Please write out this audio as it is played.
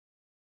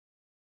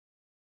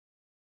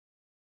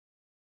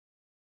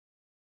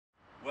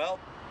Well,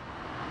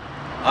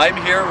 I'm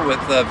here with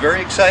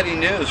very exciting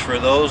news for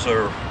those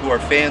who are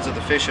fans of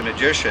the Fishing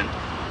Magician.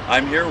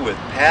 I'm here with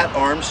Pat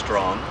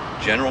Armstrong,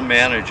 General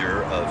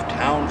Manager of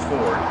Town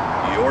Ford,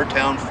 your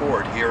Town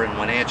Ford here in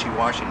Wenatchee,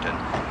 Washington.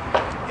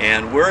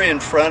 And we're in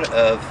front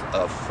of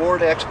a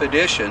Ford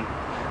Expedition,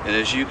 and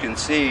as you can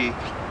see,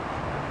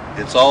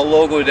 it's all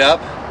logoed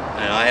up,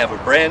 and I have a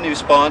brand new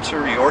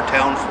sponsor, your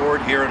Town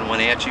Ford here in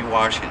Wenatchee,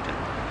 Washington.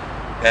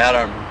 Pat,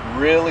 I'm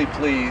really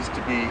pleased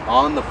to be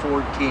on the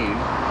Ford team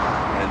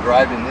and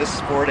driving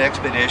this Ford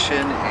Expedition,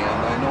 and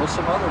I know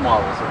some other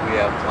models that we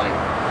have planned.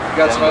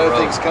 We've got some other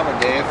things coming,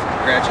 Dave.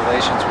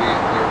 Congratulations. We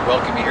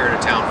welcome you here to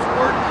Town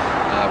Ford.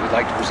 We'd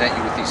like to present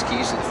you with these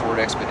keys to the Ford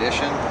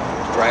Expedition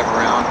to drive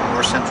around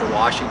north central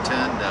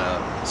Washington,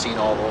 seen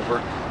all over.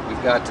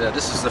 We've got,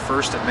 this is the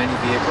first of many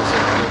vehicles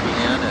that we'll be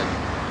in, and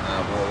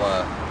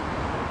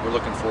we're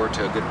looking forward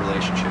to a good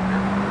relationship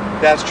here.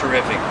 That's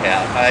terrific,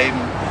 Pat.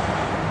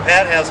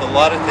 Pat has a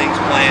lot of things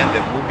planned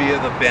that will be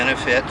of a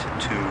benefit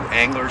to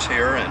anglers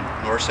here in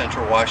north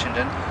central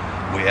Washington.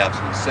 We have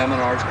some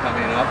seminars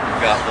coming up.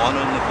 We've got one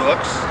on the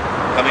books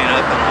coming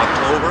up in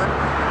October,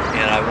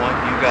 and I want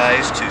you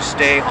guys to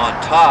stay on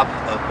top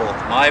of both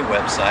my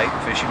website,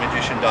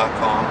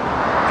 fishingmagician.com,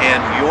 and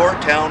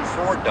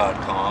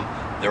yourtownford.com.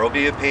 There will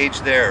be a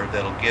page there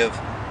that'll give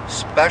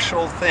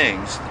special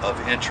things of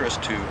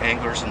interest to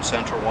anglers in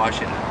central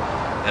Washington.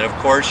 And of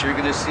course, you're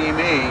going to see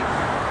me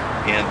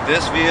in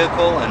this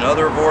vehicle and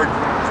other Ford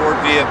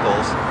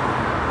vehicles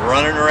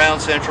running around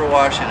central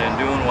Washington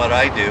doing what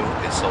I do.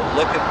 And so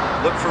look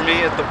for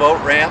me at the boat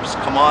ramps,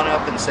 come on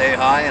up and say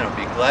hi, and I'll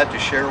be glad to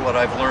share what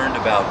I've learned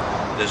about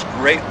this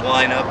great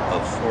lineup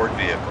of Ford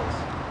vehicles.